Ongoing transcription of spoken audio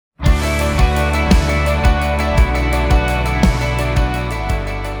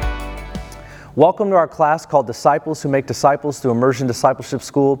Welcome to our class called Disciples Who Make Disciples through Immersion Discipleship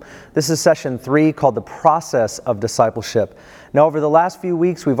School. This is session 3 called the Process of Discipleship. Now, over the last few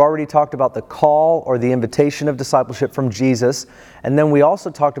weeks, we've already talked about the call or the invitation of discipleship from Jesus. And then we also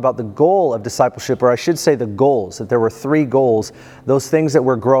talked about the goal of discipleship, or I should say the goals, that there were 3 goals, those things that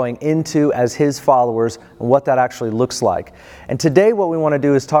we're growing into as His followers and what that actually looks like. And today what we want to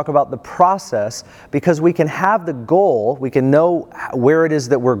do is talk about the process, because we can have the goal, we can know where it is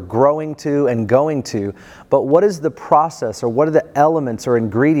that we're growing to and going to, but what is the process, or what are the elements or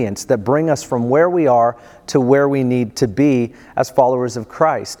ingredients that bring us from where we are to where we need to be as followers of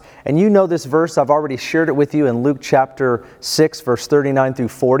Christ? And you know this verse, I've already shared it with you in Luke chapter 6, verse 39 through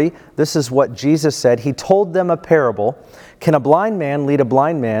 40. This is what Jesus said. He told them a parable. Can a blind man lead a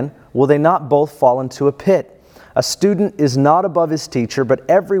blind man? Will they not both fall into a pit? A student is not above his teacher, but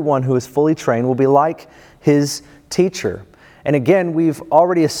everyone who is fully trained will be like his teacher. And again, we've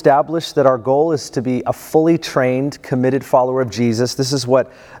already established that our goal is to be a fully trained, committed follower of Jesus. This is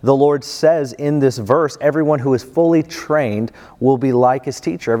what the Lord says in this verse. Everyone who is fully trained will be like his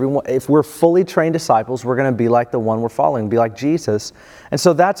teacher. If we're fully trained disciples, we're going to be like the one we're following, be like Jesus. And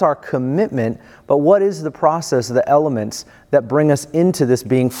so that's our commitment. But what is the process, the elements that bring us into this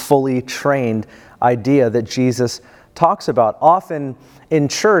being fully trained idea that Jesus talks about? Often in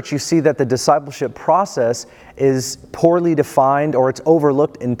church, you see that the discipleship process is poorly defined, or it's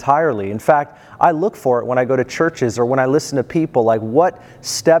overlooked entirely. In fact, I look for it when I go to churches or when I listen to people, like what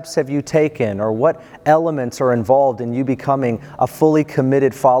steps have you taken, or what elements are involved in you becoming a fully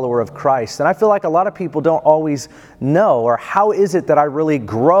committed follower of Christ. And I feel like a lot of people don't always know, or how is it that I really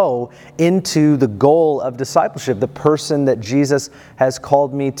grow into the goal of discipleship, the person that Jesus has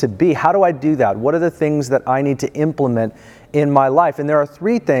called me to be? How do I do that? What are the things that I need to implement in my life? And there are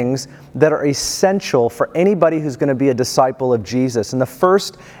 3 things that are essential for anybody who's going to be a disciple of Jesus. And the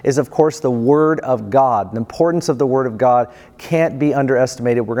first is, of course, the Word of God. The importance of the Word of God can't be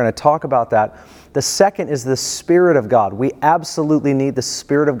underestimated. We're going to talk about that. The second is the Spirit of God. We absolutely need the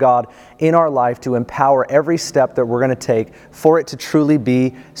Spirit of God in our life to empower every step that we're going to take for it to truly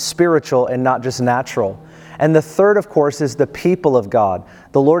be spiritual and not just natural. And the third, of course, is the people of God.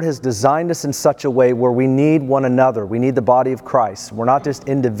 The Lord has designed us in such a way where we need one another. We need the body of Christ. We're not just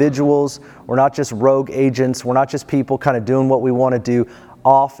individuals. We're not just rogue agents. We're not just people kind of doing what we want to do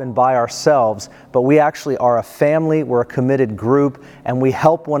off and by ourselves, but we actually are a family, we're a committed group, and we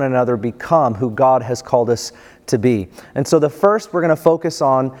help one another become who God has called us to be. And so the first we're going to focus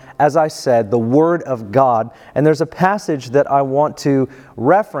on, as I said, the Word of God. And there's a passage that I want to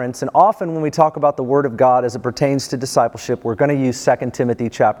reference, and often when we talk about the Word of God as it pertains to discipleship, we're going to use 2 Timothy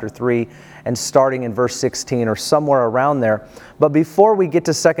chapter 3 and starting in verse 16 or somewhere around there. But before we get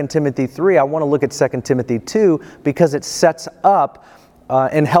to 2 Timothy 3, I want to look at 2 Timothy 2 because it sets up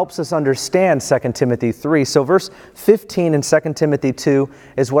and helps us understand 2 Timothy 3. So verse 15 in 2 Timothy 2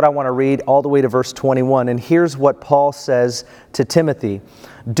 is what I want to read all the way to verse 21. And here's what Paul says to Timothy.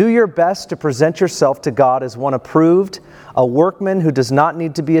 Do your best to present yourself to God as one approved, a workman who does not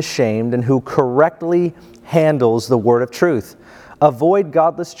need to be ashamed and who correctly handles the word of truth. Avoid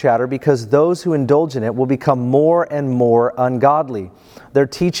godless chatter, because those who indulge in it will become more and more ungodly. Their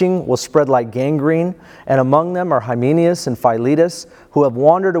teaching will spread like gangrene, and among them are Hymenaeus and Philetus, who have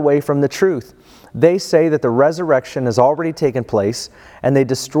wandered away from the truth. They say that the resurrection has already taken place, and they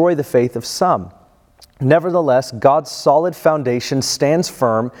destroy the faith of some. Nevertheless, God's solid foundation stands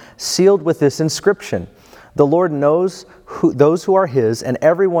firm, sealed with this inscription: The Lord knows those who are His, and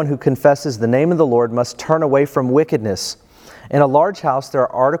everyone who confesses the name of the Lord must turn away from wickedness. In a large house there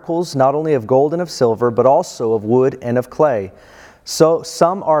are articles not only of gold and of silver, but also of wood and of clay. So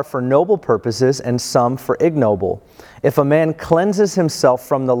some are for noble purposes and some for ignoble. If a man cleanses himself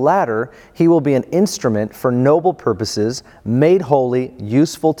from the latter, he will be an instrument for noble purposes, made holy,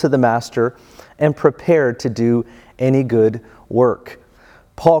 useful to the master, and prepared to do any good work.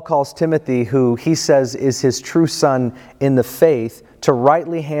 Paul calls Timothy, who he says is his true son in the faith, to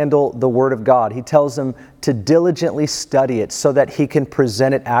rightly handle the Word of God. He tells him to diligently study it so that he can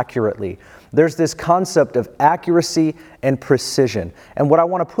present it accurately. There's this concept of accuracy and precision. And what I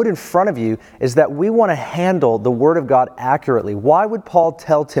want to put in front of you is that we want to handle the Word of God accurately. Why would Paul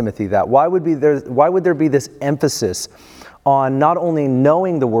tell Timothy that? Why would there be this emphasis on not only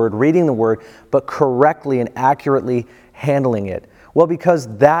knowing the Word, reading the Word, but correctly and accurately handling it? Well, because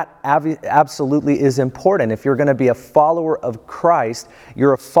that absolutely is important. If you're going to be a follower of Christ,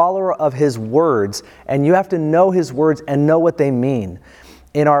 you're a follower of His words, and you have to know His words and know what they mean.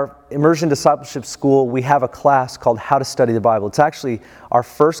 In our Immersion Discipleship School, we have a class called How to Study the Bible. It's actually our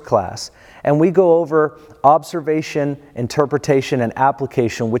first class. And we go over observation, interpretation, and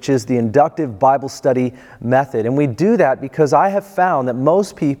application, which is the inductive Bible study method. And we do that because I have found that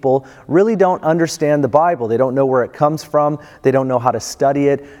most people really don't understand the Bible. They don't know where it comes from. They don't know how to study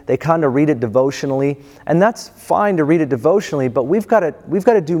it. They kind of read it devotionally. And that's fine to read it devotionally, but we've got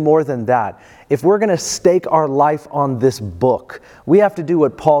to do more than that. If we're going to stake our life on this book, we have to do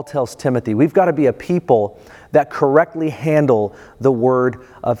what Paul tells Timothy. We've got to be a people that correctly handle the word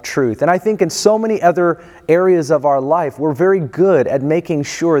of truth. And I think in so many other areas of our life, we're very good at making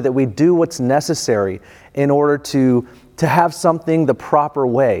sure that we do what's necessary in order to have something the proper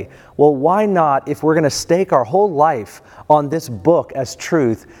way. Well, why not, if we're going to stake our whole life on this book as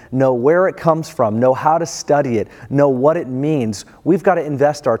truth, know where it comes from, know how to study it, know what it means? We've got to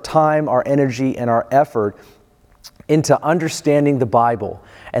invest our time, our energy, and our effort into understanding the Bible.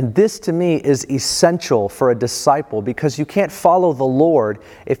 And this to me is essential for a disciple, because you can't follow the Lord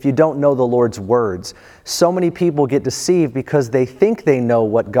if you don't know the Lord's words. So many people get deceived because they think they know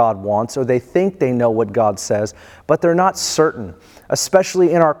what God wants, or they think they know what God says, but they're not certain.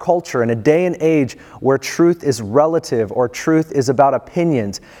 Especially in our culture, in a day and age where truth is relative or truth is about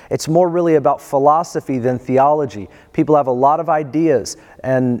opinions. It's more really about philosophy than theology. People have a lot of ideas,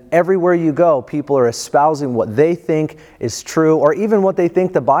 and everywhere you go, people are espousing what they think is true, or even what they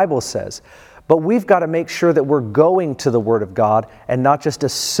think the Bible says. But we've got to make sure that we're going to the Word of God and not just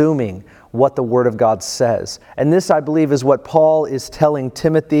assuming what the Word of God says. And this, I believe, is what Paul is telling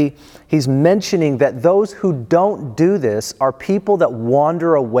Timothy. He's mentioning that those who don't do this are people that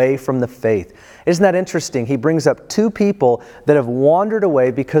wander away from the faith. Isn't that interesting? He brings up two people that have wandered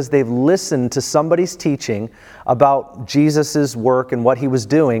away because they've listened to somebody's teaching about Jesus' work and what he was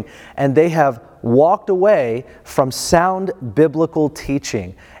doing, and they have walked away from sound biblical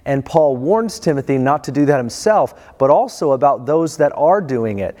teaching. And Paul warns Timothy not to do that himself, but also about those that are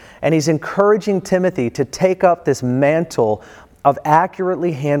doing it. And he's encouraging Timothy to take up this mantle of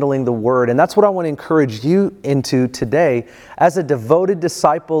accurately handling the Word. And that's what I want to encourage you into today. As a devoted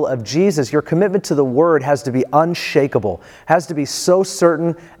disciple of Jesus, your commitment to the Word has to be unshakable, has to be so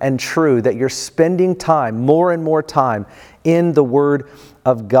certain and true that you're spending time, more and more time, in the Word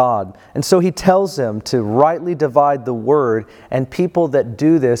of God. And so he tells them to rightly divide the Word, and people that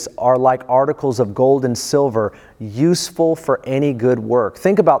do this are like articles of gold and silver, useful for any good work.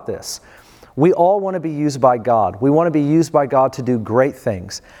 Think about this. We all want to be used by God. We want to be used by God to do great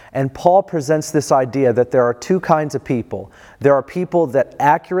things. And Paul presents this idea that there are two kinds of people. There are people that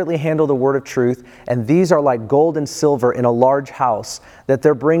accurately handle the word of truth, and these are like gold and silver in a large house, that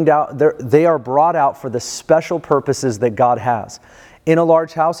they are brought out for the special purposes that God has. In a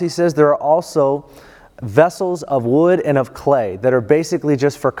large house, he says, there are also vessels of wood and of clay that are basically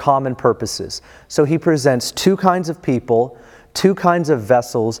just for common purposes. So he presents two kinds of people, two kinds of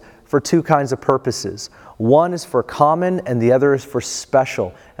vessels, for two kinds of purposes. One is for common and the other is for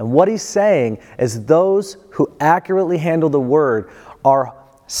special. And what he's saying is those who accurately handle the word are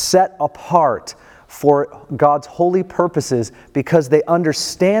set apart for God's holy purposes because they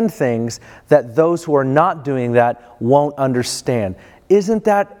understand things that those who are not doing that won't understand. Isn't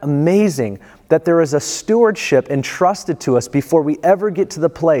that amazing that there is a stewardship entrusted to us before we ever get to the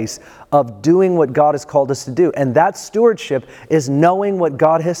place of doing what God has called us to do? And that stewardship is knowing what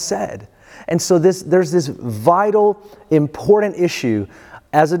God has said. And so there's this vital, important issue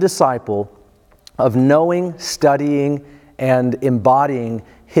as a disciple of knowing, studying, and embodying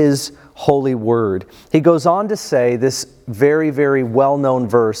His holy word. He goes on to say this very, very well-known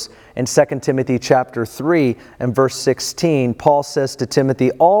verse in 2 Timothy chapter 3 and verse 16. Paul says to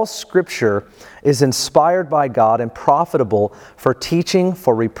Timothy, "All Scripture is inspired by God and profitable for teaching,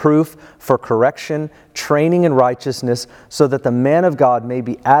 for reproof, for correction, training in righteousness, so that the man of God may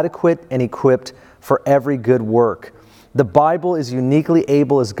be adequate and equipped for every good work." The Bible is uniquely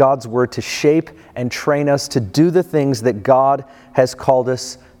able as God's Word to shape and train us to do the things that God has called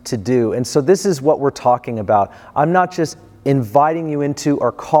us to do. And so this is what we're talking about. I'm not just inviting you into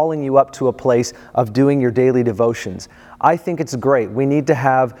or calling you up to a place of doing your daily devotions. I think it's great. We need to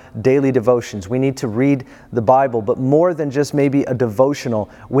have daily devotions. We need to read the Bible, but more than just maybe a devotional,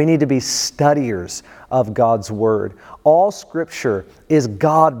 we need to be studiers of God's Word. All Scripture is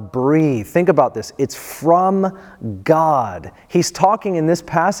God-breathed. Think about this. It's from God. He's talking in this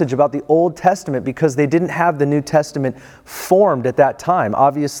passage about the Old Testament because they didn't have the New Testament formed at that time.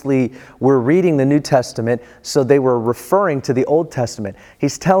 Obviously, we're reading the New Testament, so they were referring to the Old Testament.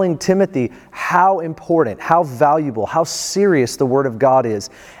 He's telling Timothy how important, how valuable, how serious the Word of God is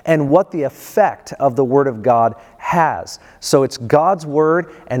and what the effect of the Word of God has. So it's God's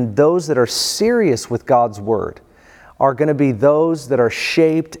Word, and those that are serious with God's Word are going to be those that are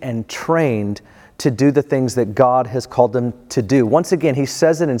shaped and trained to do the things that God has called them to do. Once again, he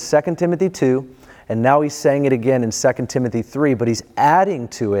says it in 2 Timothy 2, and now he's saying it again in 2 Timothy 3, but he's adding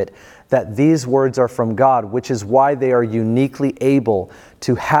to it that these words are from God, which is why they are uniquely able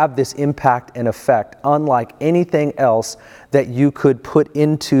to have this impact and effect, unlike anything else that you could put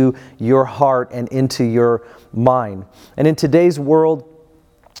into your heart and into your mind. And in today's world,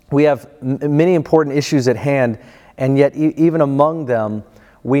 we have many important issues at hand, and yet even among them,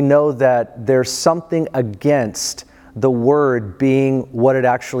 we know that there's something against the Word being what it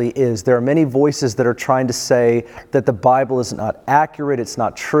actually is. There are many voices that are trying to say that the Bible is not accurate, it's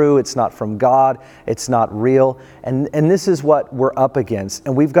not true, it's not from God, it's not real. And this is what we're up against.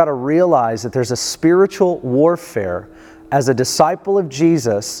 And we've got to realize that there's a spiritual warfare as a disciple of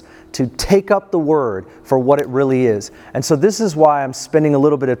Jesus to take up the Word for what it really is. And so this is why I'm spending a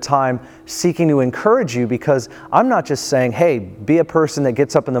little bit of time seeking to encourage you, because I'm not just saying, hey, be a person that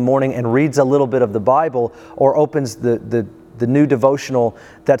gets up in the morning and reads a little bit of the Bible or opens the new devotional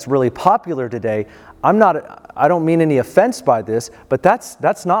that's really popular today. I don't mean any offense by this, but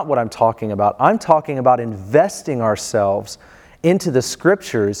that's not what I'm talking about. I'm talking about investing ourselves into the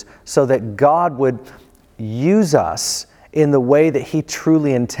Scriptures so that God would use us in the way that He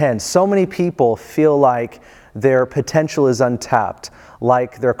truly intends. So many people feel like their potential is untapped,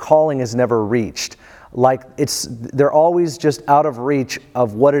 like their calling is never reached, like they're always just out of reach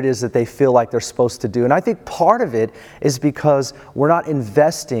of what it is that they feel like they're supposed to do. And I think part of it is because we're not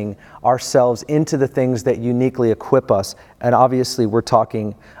investing ourselves into the things that uniquely equip us. And obviously we're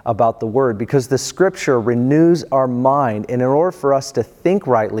talking about the Word, because the Scripture renews our mind. And in order for us to think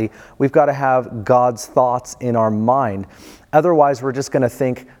rightly, we've got to have God's thoughts in our mind. Otherwise, we're just going to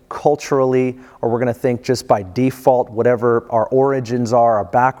think culturally, or we're going to think just by default, whatever our origins are, our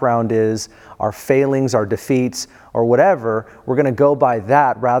background is, our failings, our defeats, or whatever. We're going to go by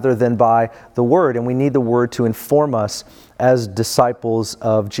that rather than by the Word. And we need the Word to inform us as disciples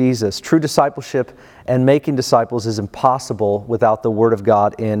of Jesus. True discipleship and making disciples is impossible without the Word of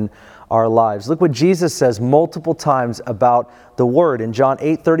God in our lives. Look what Jesus says multiple times about the Word. In John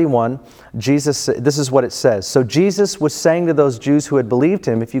 8:31, this is what it says. So Jesus was saying to those Jews who had believed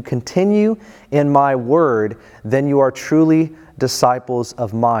Him, if you continue in my Word, then you are truly disciples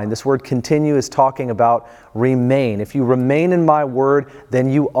of mine. This word continue is talking about remain. If you remain in my Word,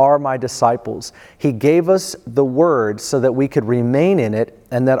 then you are my disciples. He gave us the Word so that we could remain in it,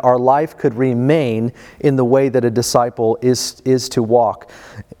 and that our life could remain in the way that a disciple is to walk.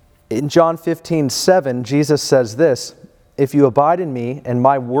 In John 15:7, Jesus says this, if you abide in me and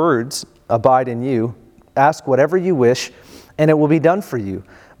my words abide in you, ask whatever you wish and it will be done for you.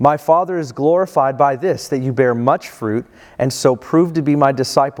 My Father is glorified by this, that you bear much fruit and so prove to be my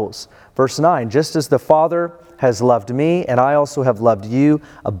disciples. Verse 9, just as the Father has loved me and I also have loved you,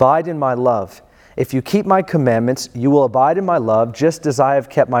 abide in my love. If you keep my commandments, you will abide in my love, just as I have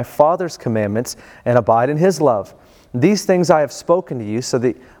kept my Father's commandments and abide in His love. These things I have spoken to you so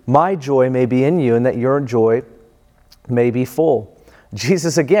that my joy may be in you and that your joy may be full.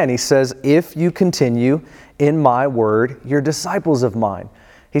 Jesus again, He says, if you continue in my word, you're disciples of mine.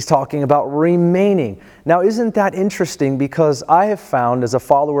 He's talking about remaining. Now, isn't that interesting? Because I have found as a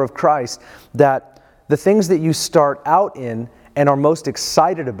follower of Christ that the things that you start out in and are most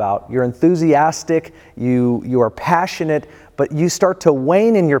excited about, you're enthusiastic, you are passionate, but you start to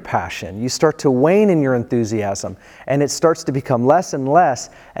wane in your passion. You start to wane in your enthusiasm, and it starts to become less and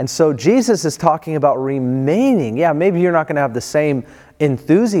less. And so Jesus is talking about remaining. Yeah, maybe you're not going to have the same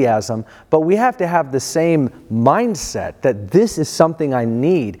enthusiasm, but we have to have the same mindset that this is something I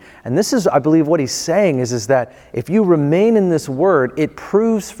need. And this is, I believe, what He's saying is that if you remain in this Word, it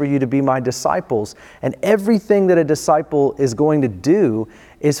proves for you to be my disciples. And everything that a disciple is going to do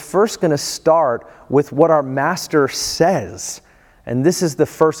is first going to start with what our Master says. And this is the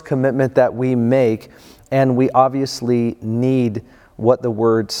first commitment that we make, and we obviously need what the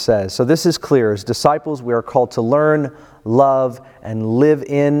Word says. So this is clear. As disciples, we are called to learn, love, and live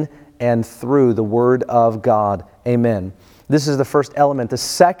in and through the Word of God. Amen. This is the first element. The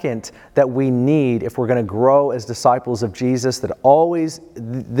second that we need if we're going to grow as disciples of Jesus,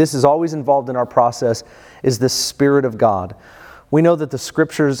 this is always involved in our process, is the Spirit of God. We know that the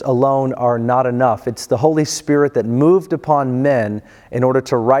Scriptures alone are not enough. It's the Holy Spirit that moved upon men in order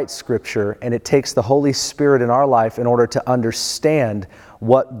to write Scripture, and it takes the Holy Spirit in our life in order to understand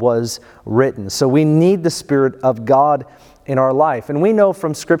what was written. So we need the Spirit of God in our life. And we know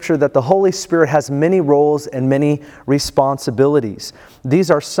from Scripture that the Holy Spirit has many roles and many responsibilities. These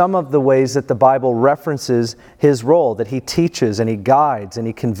are some of the ways that the Bible references His role, that He teaches and He guides and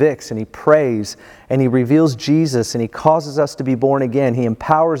He convicts and He prays and He reveals Jesus and He causes us to be born again. He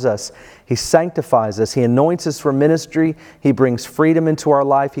empowers us. He sanctifies us. He anoints us for ministry. He brings freedom into our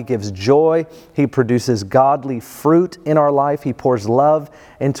life. He gives joy. He produces godly fruit in our life. He pours love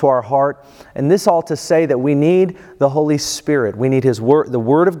into our heart. And this all to say that we need the Holy Spirit. We need His Word, the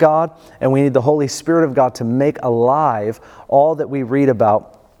Word of God, and we need the Holy Spirit of God to make alive all that we read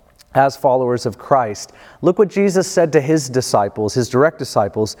about as followers of Christ. Look what Jesus said to His disciples, His direct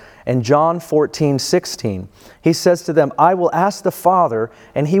disciples, in John 14:16. He says to them, "I will ask the Father,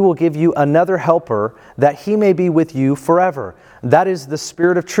 and He will give you another helper, that He may be with you forever. That is the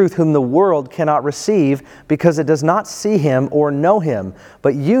Spirit of truth, whom the world cannot receive, because it does not see Him or know Him.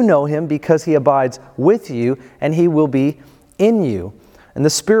 But you know Him, because He abides with you, and He will be in you." And the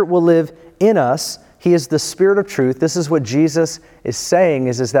Spirit will live in us. He is the Spirit of truth. This is what Jesus is saying,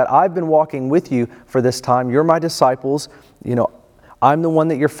 is that I've been walking with you for this time. You're my disciples. I'm the one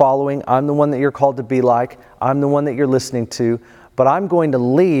that you're following. I'm the one that you're called to be like. I'm the one that you're listening to. But I'm going to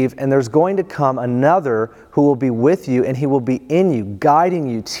leave, and there's going to come another who will be with you, and He will be in you, guiding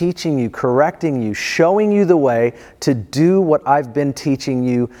you, teaching you, correcting you, showing you the way to do what I've been teaching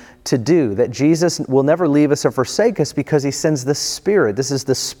you to do. That Jesus will never leave us or forsake us because He sends the Spirit. This is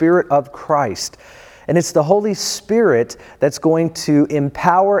the Spirit of Christ. And it's the Holy Spirit that's going to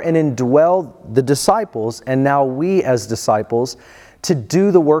empower and indwell the disciples, and now we as disciples, to do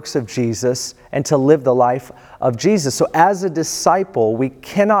the works of Jesus and to live the life of Jesus. So as a disciple, we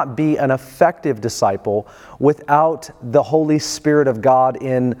cannot be an effective disciple without the Holy Spirit of God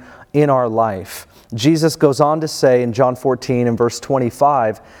in our life. Jesus goes on to say in John 14 and verse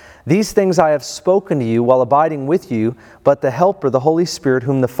 25, "These things I have spoken to you while abiding with you, but the Helper, the Holy Spirit,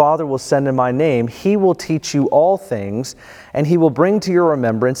 whom the Father will send in my name, He will teach you all things, and He will bring to your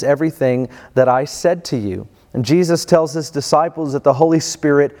remembrance everything that I said to you." And Jesus tells His disciples that the Holy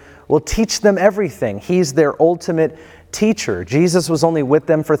Spirit will teach them everything. He's their ultimate teacher. Jesus was only with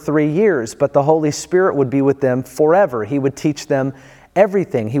them for 3 years, but the Holy Spirit would be with them forever. He would teach them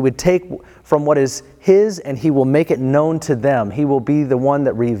everything. He would take from what is His and He will make it known to them. He will be the one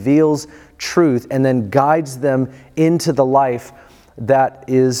that reveals truth and then guides them into the life that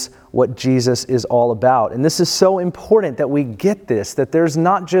is what Jesus is all about. And this is so important that we get this, that there's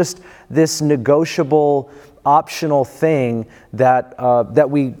not just this negotiable, optional thing that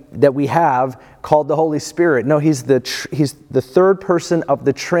we have called the Holy Spirit. No, He's the third person of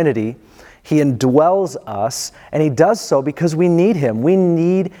the Trinity. He indwells us, and He does so because we need Him. We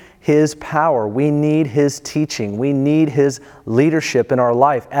need His power. We need His teaching. We need His leadership in our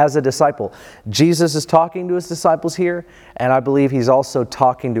life as a disciple. Jesus is talking to His disciples here, and I believe He's also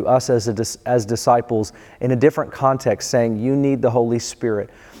talking to us as disciples in a different context, saying, you need the Holy Spirit.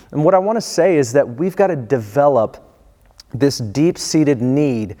 And what I want to say is that we've got to develop this deep-seated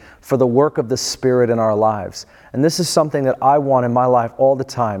need for the work of the Spirit in our lives. And this is something that I want in my life all the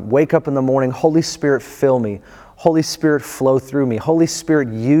time. Wake up in the morning, Holy Spirit, fill me. Holy Spirit, flow through me. Holy Spirit,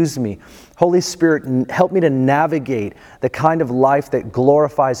 use me. Holy Spirit, help me to navigate the kind of life that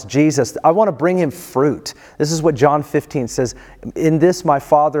glorifies Jesus. I want to bring Him fruit. This is what John 15 says, "In this my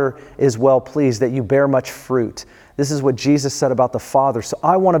Father is well pleased, that you bear much fruit." This is what Jesus said about the Father. So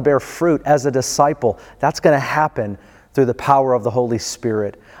I want to bear fruit as a disciple. That's going to happen through the power of the Holy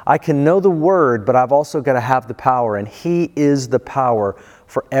Spirit. I can know the Word, but I've also got to have the power, and He is the power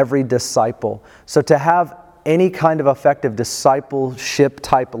for every disciple. So to have any kind of effective discipleship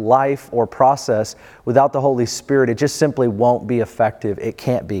type life or process without the Holy Spirit, it just simply won't be effective. It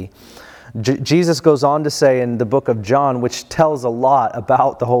can't be. Jesus goes on to say in the book of John, which tells a lot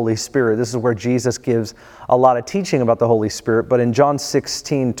about the Holy Spirit. This is where Jesus gives a lot of teaching about the Holy Spirit. But in John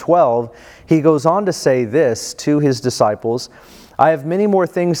 16:12, He goes on to say this to His disciples, "I have many more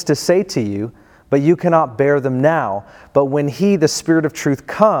things to say to you, but you cannot bear them now. But when He, the Spirit of truth,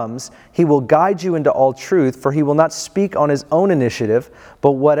 comes, He will guide you into all truth, for He will not speak on His own initiative,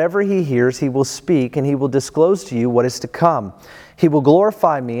 but whatever He hears, He will speak, and He will disclose to you what is to come. He will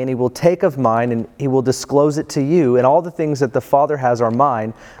glorify me, and He will take of mine, and He will disclose it to you. And all the things that the Father has are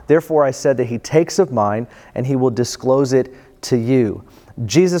mine. Therefore I said that He takes of mine, and He will disclose it to you."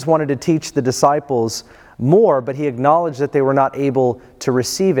 Jesus wanted to teach the disciples more, but He acknowledged that they were not able to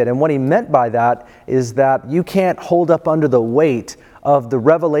receive it. And what He meant by that is that you can't hold up under the weight of the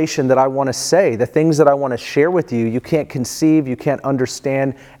revelation that I want to say, the things that I want to share with you. You can't conceive, you can't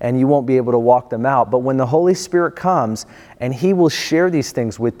understand, and you won't be able to walk them out. But when the Holy Spirit comes and He will share these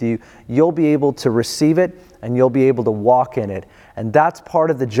things with you, you'll be able to receive it and you'll be able to walk in it. And that's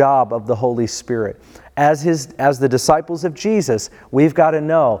part of the job of the Holy Spirit. As the disciples of Jesus, we've got to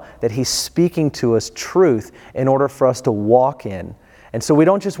know that He's speaking to us truth in order for us to walk in. And so we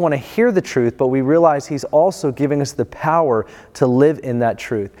don't just want to hear the truth, but we realize He's also giving us the power to live in that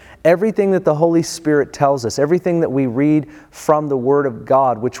truth. Everything that the Holy Spirit tells us, everything that we read from the Word of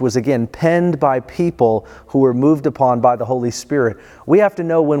God, which was again penned by people who were moved upon by the Holy Spirit, we have to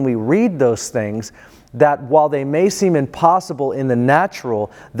know when we read those things that while they may seem impossible in the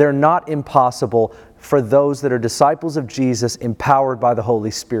natural, they're not impossible for those that are disciples of Jesus, empowered by the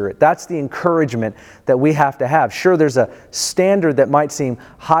Holy Spirit. That's the encouragement that we have to have. Sure, there's a standard that might seem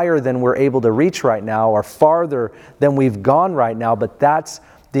higher than we're able to reach right now, or farther than we've gone right now, but that's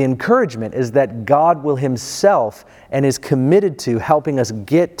the encouragement, is that God will Himself and is committed to helping us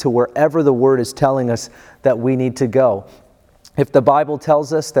get to wherever the Word is telling us that we need to go. If the Bible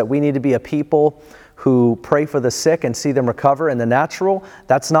tells us that we need to be a people who pray for the sick and see them recover in the natural,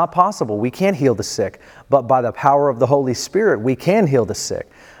 that's not possible. We can't heal the sick. But by the power of the Holy Spirit, we can heal the sick.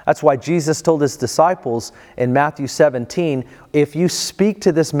 That's why Jesus told His disciples in Matthew 17, if you speak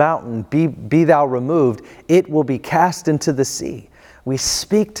to this mountain, be thou removed, it will be cast into the sea. We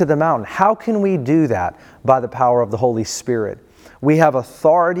speak to the mountain. How can we do that? By the power of the Holy Spirit. We have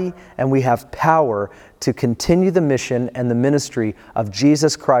authority and we have power to continue the mission and the ministry of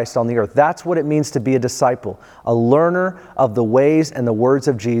Jesus Christ on the earth. That's what it means to be a disciple, a learner of the ways and the words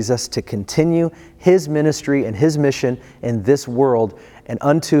of Jesus, to continue His ministry and His mission in this world and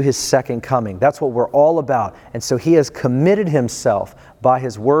unto His second coming. That's what we're all about. And so He has committed Himself by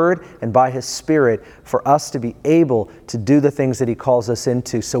His Word and by His Spirit for us to be able to do the things that He calls us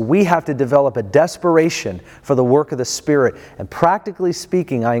into. So we have to develop a desperation for the work of the Spirit. And practically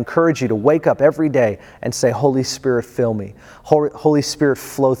speaking, I encourage you to wake up every day and say, Holy Spirit, fill me. Holy Spirit,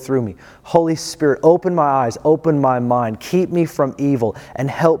 flow through me. Holy Spirit, open my eyes, open my mind, keep me from evil,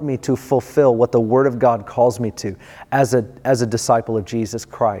 and help me to fulfill what the Word of God calls me to as a disciple of Jesus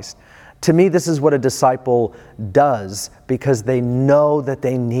Christ. To me, this is what a disciple does, because they know that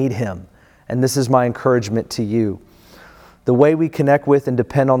they need Him. And this is my encouragement to you. The way we connect with and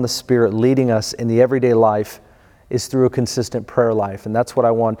depend on the Spirit leading us in the everyday life is through a consistent prayer life. And that's what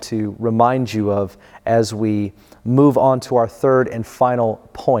I want to remind you of as we move on to our third and final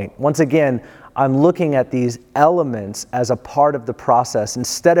point. Once again, I'm looking at these elements as a part of the process.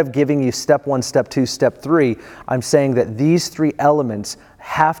 Instead of giving you step 1, step 2, step 3, I'm saying that these 3 elements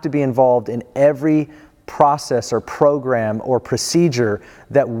have to be involved in every process or program or procedure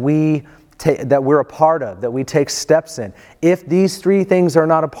that we're a part of, that we take steps in. If these 3 things are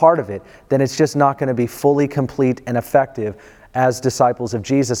not a part of it, then it's just not going to be fully complete and effective as disciples of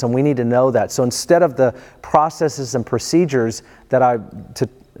Jesus, and we need to know that. So instead of the processes and procedures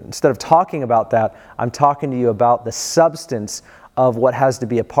instead of talking about that, I'm talking to you about the substance of what has to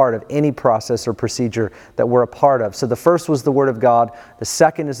be a part of any process or procedure that we're a part of. So the first was the Word of God, the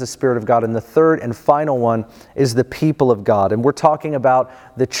second is the Spirit of God, and the third and final one is the people of God. And we're talking about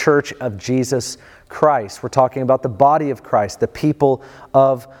the church of Jesus Christ. We're talking about the body of Christ, the people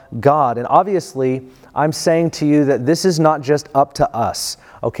of God. And obviously, I'm saying to you that this is not just up to us.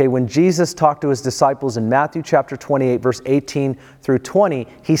 Okay, when Jesus talked to His disciples in Matthew chapter 28, verse 18 through 20,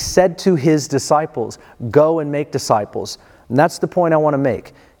 He said to His disciples, go and make disciples. And that's the point I want to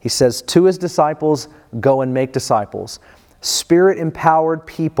make. He says to His disciples, go and make disciples. Spirit-empowered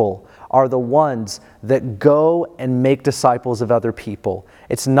people are the ones that go and make disciples of other people.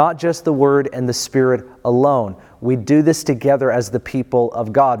 It's not just the Word and the Spirit alone. We do this together as the people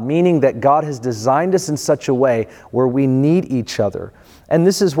of God, meaning that God has designed us in such a way where we need each other. And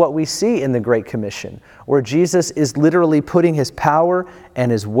this is what we see in the Great Commission, where Jesus is literally putting His power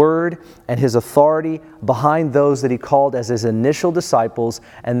and His Word and His authority behind those that He called as His initial disciples,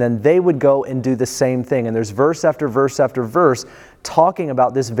 and then they would go and do the same thing. And there's verse after verse after verse talking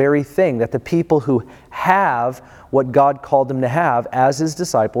about this very thing, that the people who have what God called them to have as His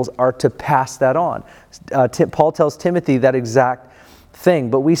disciples are to pass that on. Paul tells Timothy that exact thing.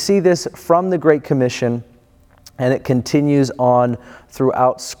 But we see this from the Great Commission, and it continues on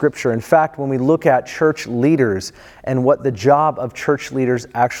throughout Scripture. In fact, when we look at church leaders and what the job of church leaders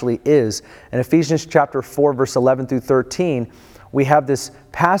actually is, in Ephesians chapter 4, verse 11 through 13, we have this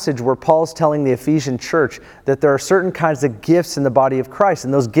passage where Paul's telling the Ephesian church that there are certain kinds of gifts in the body of Christ,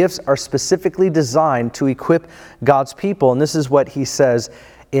 and those gifts are specifically designed to equip God's people. And this is what he says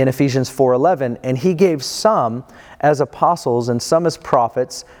in Ephesians 4:11, and He gave some as apostles, and some as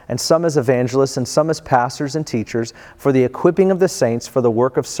prophets, and some as evangelists, and some as pastors and teachers, for the equipping of the saints for the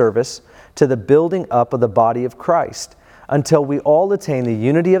work of service, to the building up of the body of Christ, until we all attain the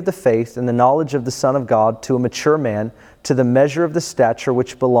unity of the faith and the knowledge of the Son of God, to a mature man, to the measure of the stature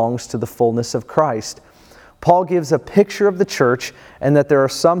which belongs to the fullness of Christ. Paul gives a picture of the church, and that there are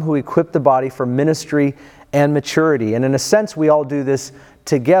some who equip the body for ministry and maturity. And in a sense, we all do this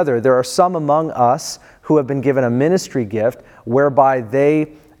together. There are some among us who have been given a ministry gift whereby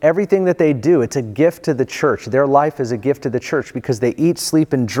everything that they do, it's a gift to the church. Their life is a gift to the church because they eat,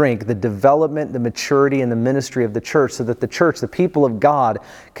 sleep, and drink the development, the maturity, and the ministry of the church, so that the church, the people of God,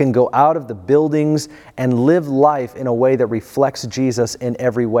 can go out of the buildings and live life in a way that reflects Jesus in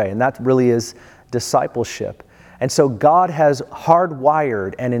every way. And that really is discipleship. And so God has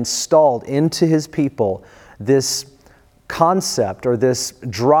hardwired and installed into His people this concept, or this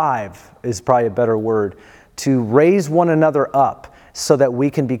drive is probably a better word, to raise one another up so that we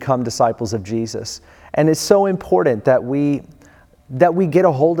can become disciples of Jesus. And it's so important that we get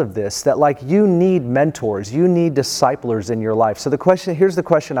a hold of this, that like you need mentors, you need disciplers in your life. So here's the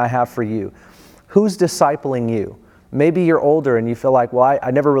question I have for you. Who's discipling you? Maybe you're older and you feel like, well, I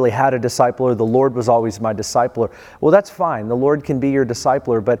never really had a discipler. The Lord was always my discipler. Well, that's fine. The Lord can be your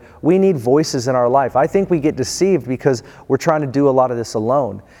discipler, but we need voices in our life. I think we get deceived because we're trying to do a lot of this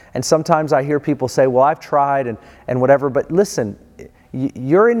alone. And sometimes I hear people say, well, I've tried and whatever. But listen,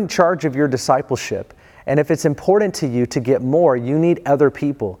 you're in charge of your discipleship. And if it's important to you to get more, you need other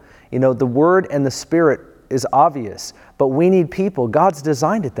people. You know, the Word and the Spirit is obvious, but we need people. God's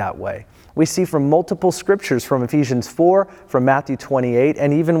designed it that way. We see from multiple scriptures, from Ephesians 4, from Matthew 28,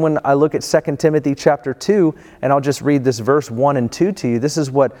 and even when I look at 2 Timothy chapter 2, and I'll just read this verse 1 and 2 to you, this is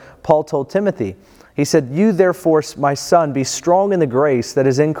what Paul told Timothy. He said, "You therefore, my son, be strong in the grace that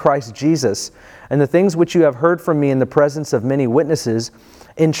is in Christ Jesus, and the things which you have heard from me in the presence of many witnesses,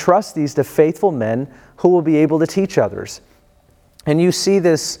 entrust these to faithful men who will be able to teach others." And you see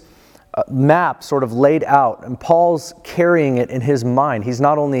this map sort of laid out, and Paul's carrying it in his mind. He's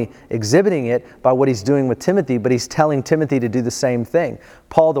not only exhibiting it by what he's doing with Timothy, but he's telling Timothy to do the same thing.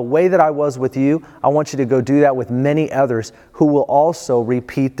 Paul, the way that I was with you, I want you to go do that with many others who will also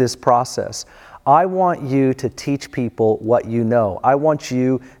repeat this process. I want you to teach people what you know. I want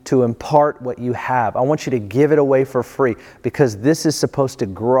you to impart what you have. I want you to give it away for free, because this is supposed to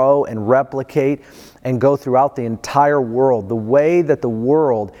grow and replicate and go throughout the entire world. The way that the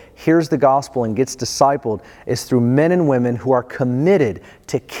world hears the gospel and gets discipled is through men and women who are committed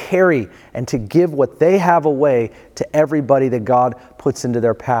to carry and to give what they have away to everybody that God puts into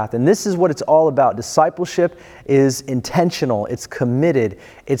their path. And this is what it's all about. Discipleship is intentional. It's committed.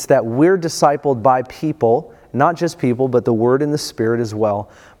 It's that we're discipled by people, not just people, but the Word and the Spirit as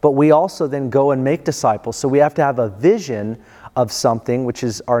well. But we also then go and make disciples. So we have to have a vision of something, which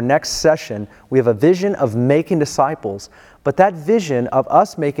is our next session. We have a vision of making disciples. But that vision of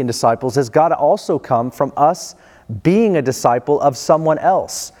us making disciples has got to also come from us being a disciple of someone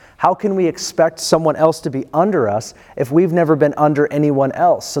else. How can we expect someone else to be under us if we've never been under anyone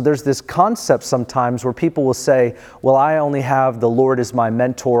else? So there's this concept sometimes where people will say, well, I only have the Lord as my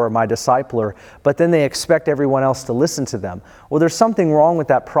mentor or my discipler, but then they expect everyone else to listen to them. Well, there's something wrong with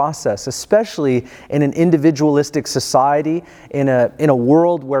that process, especially in an individualistic society, in a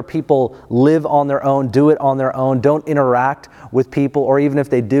world where people live on their own, do it on their own, don't interact with people, or even if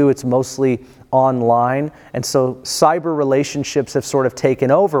they do, it's mostly online. And so cyber relationships have sort of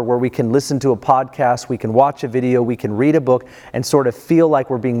taken over, where we can listen to a podcast, we can watch a video, we can read a book, and sort of feel like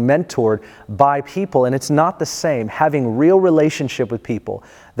we're being mentored by people. And it's not the same. Having real relationship with people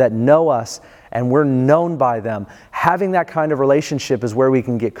that know us and we're known by them, having that kind of relationship is where we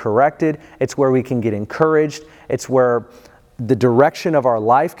can get corrected. It's where we can get encouraged. It's where the direction of our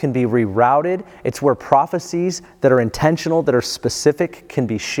life can be rerouted. It's where prophecies that are intentional, that are specific, can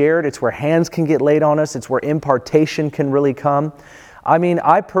be shared. It's where hands can get laid on us. It's where impartation can really come. I mean,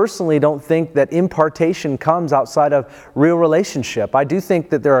 I personally don't think that impartation comes outside of real relationship. I do think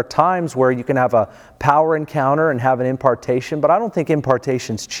that there are times where you can have a power encounter and have an impartation, but I don't think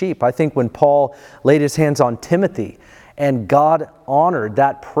impartation's cheap. I think when Paul laid his hands on Timothy, and God honored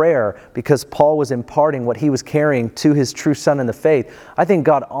that prayer because Paul was imparting what he was carrying to his true son in the faith. I think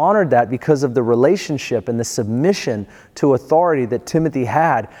God honored that because of the relationship and the submission to authority that Timothy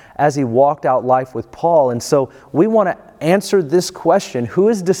had as he walked out life with Paul. And so we want to answer this question, who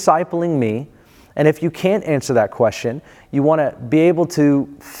is discipling me? And if you can't answer that question, you want to be able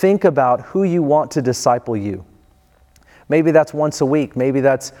to think about who you want to disciple you. Maybe that's once a week. Maybe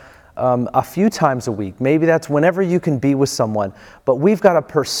that's a few times a week. Maybe that's whenever you can be with someone. But we've got to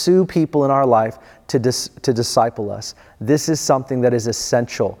pursue people in our life to disciple us. This is something that is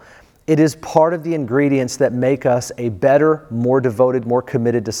essential. It is part of the ingredients that make us a better, more devoted, more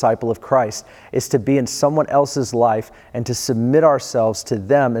committed disciple of Christ, is to be in someone else's life and to submit ourselves to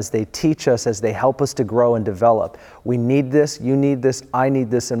them as they teach us, as they help us to grow and develop. We need this, you need this, I need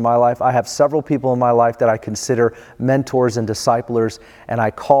this in my life. I have several people in my life that I consider mentors and disciplers, and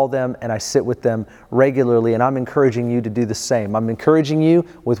I call them and I sit with them regularly, and I'm encouraging you to do the same. I'm encouraging you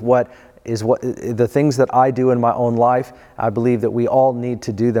with what the things that I do in my own life. I believe that we all need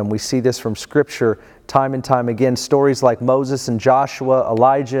to do them. We see this from Scripture time and time again. Stories like Moses and Joshua,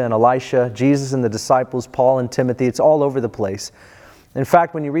 Elijah and Elisha, Jesus and the disciples, Paul and Timothy. It's all over the place. In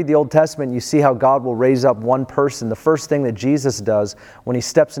fact, when you read the Old Testament, you see how God will raise up one person. The first thing that Jesus does when he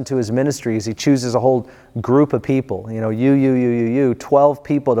steps into his ministry is he chooses a whole group of people. You, 12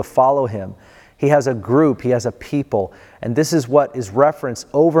 people to follow him. He has a group, he has a people, and this is what is referenced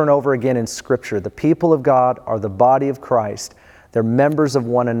over and over again in Scripture. The people of God are the body of Christ. They're members of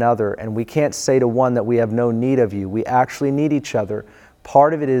one another, and we can't say to one that we have no need of you. We actually need each other.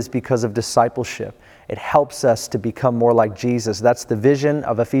 Part of it is because of discipleship. It helps us to become more like Jesus. That's the vision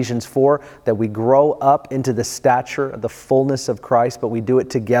of Ephesians 4, that we grow up into the stature, the fullness of Christ, but we do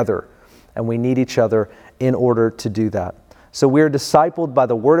it together, and we need each other in order to do that. So we're discipled by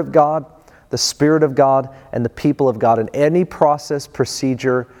the Word of God, the Spirit of God, and the people of God. And any process,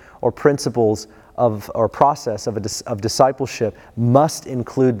 procedure, or principles or process of discipleship must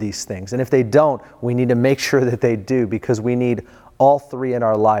include these things. And if they don't, we need to make sure that they do, because we need all three in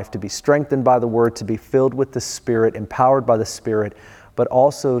our life: to be strengthened by the Word, to be filled with the Spirit, empowered by the Spirit, but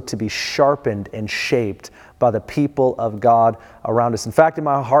also to be sharpened and shaped by the people of God around us. In fact, in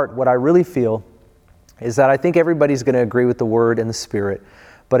my heart, what I really feel is that I think everybody's going to agree with the Word and the Spirit.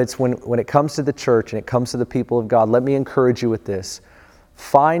 But it's when it comes to the church and it comes to the people of God, let me encourage you with this.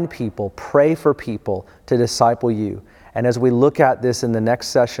 Find people, pray for people to disciple you. And as we look at this in the next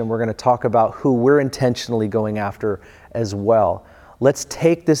session, we're going to talk about who we're intentionally going after as well. Let's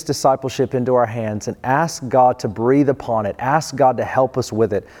take this discipleship into our hands and ask God to breathe upon it. Ask God to help us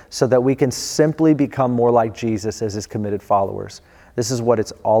with it so that we can simply become more like Jesus as his committed followers. This is what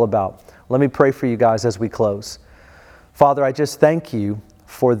it's all about. Let me pray for you guys as we close. Father, I just thank you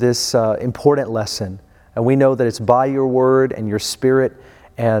for this important lesson. And we know that it's by your Word and your Spirit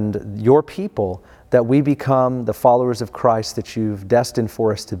and your people that we become the followers of Christ that you've destined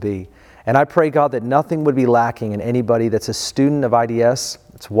for us to be. And I pray, God, that nothing would be lacking in anybody that's a student of IDS,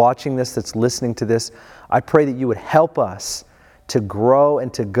 that's watching this, that's listening to this. I pray that you would help us to grow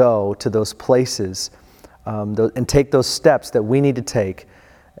and to go to those places and take those steps that we need to take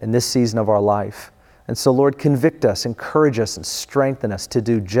in this season of our life. And so, Lord, convict us, encourage us, and strengthen us to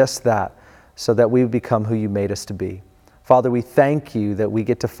do just that so that we become who you made us to be. Father, we thank you that we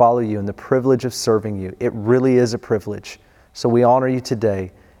get to follow you in the privilege of serving you. It really is a privilege. So we honor you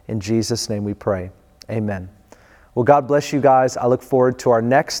today. In Jesus' name we pray. Amen. Well, God bless you guys. I look forward to our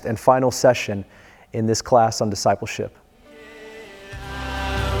next and final session in this class on discipleship.